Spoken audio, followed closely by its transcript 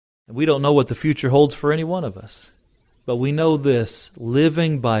And we don't know what the future holds for any one of us. But we know this,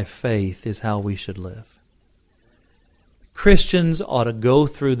 living by faith is how we should live. Christians ought to go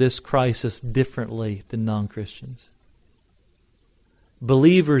through this crisis differently than non-Christians.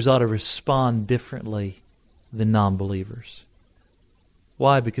 Believers ought to respond differently than non-believers.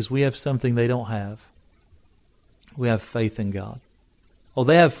 Why? Because we have something they don't have. We have faith in God. Oh,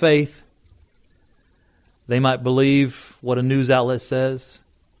 they have faith. They might believe what a news outlet says.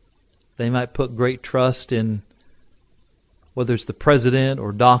 They might put great trust in whether it's the president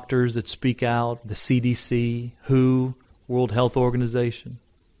or doctors that speak out, the CDC, WHO, World Health Organization.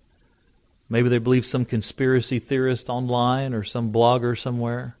 Maybe they believe some conspiracy theorist online or some blogger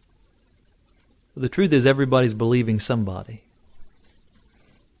somewhere. The truth is everybody's believing somebody.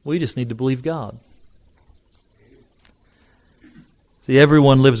 We just need to believe God. See,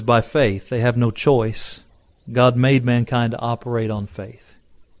 everyone lives by faith. They have no choice. God made mankind to operate on faith.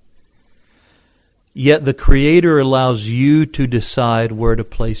 Yet the Creator allows you to decide where to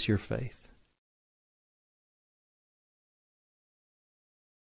place your faith.